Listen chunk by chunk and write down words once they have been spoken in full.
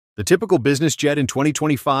The typical business jet in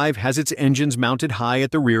 2025 has its engines mounted high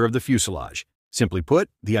at the rear of the fuselage. Simply put,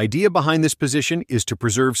 the idea behind this position is to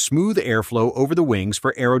preserve smooth airflow over the wings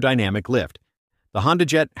for aerodynamic lift. The Honda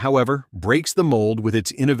Jet, however, breaks the mold with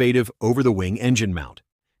its innovative over-the-wing engine mount.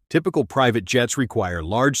 Typical private jets require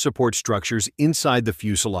large support structures inside the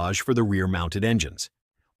fuselage for the rear-mounted engines.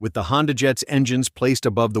 With the Honda Jet's engines placed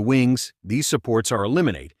above the wings, these supports are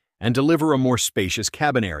eliminated and deliver a more spacious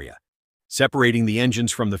cabin area. Separating the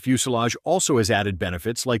engines from the fuselage also has added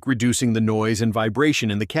benefits like reducing the noise and vibration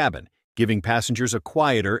in the cabin, giving passengers a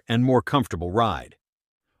quieter and more comfortable ride.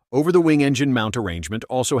 Over-the-wing engine mount arrangement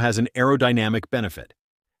also has an aerodynamic benefit.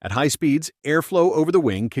 At high speeds, airflow over the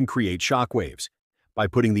wing can create shock waves. By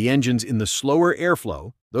putting the engines in the slower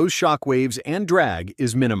airflow, those shock waves and drag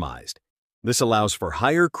is minimized. This allows for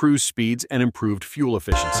higher cruise speeds and improved fuel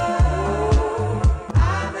efficiency.